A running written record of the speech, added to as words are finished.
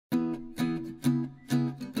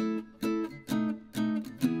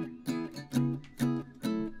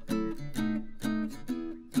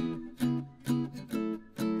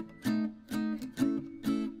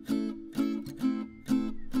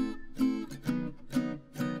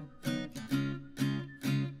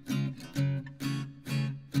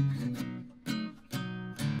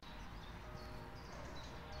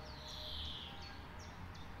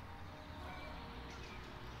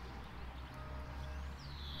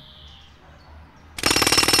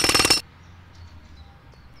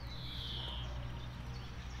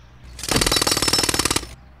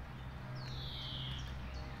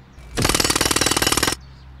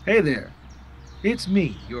Hey there, it's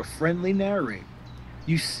me, your friendly narrator.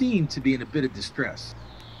 You seem to be in a bit of distress.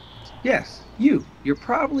 Yes, you. You're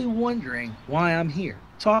probably wondering why I'm here,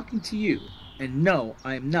 talking to you. And no,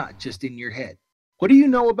 I am not just in your head. What do you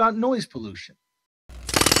know about noise pollution?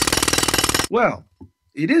 Well,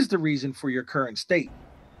 it is the reason for your current state.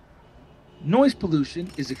 Noise pollution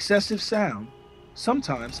is excessive sound,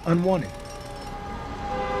 sometimes unwanted.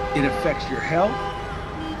 It affects your health,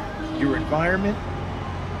 your environment,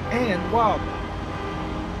 and wildlife.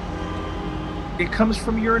 It comes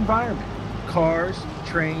from your environment: cars,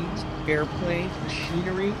 trains, airplanes,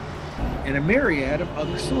 machinery, and a myriad of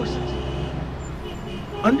other sources.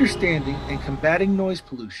 Understanding and combating noise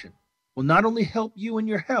pollution will not only help you and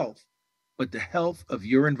your health, but the health of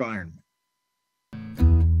your environment.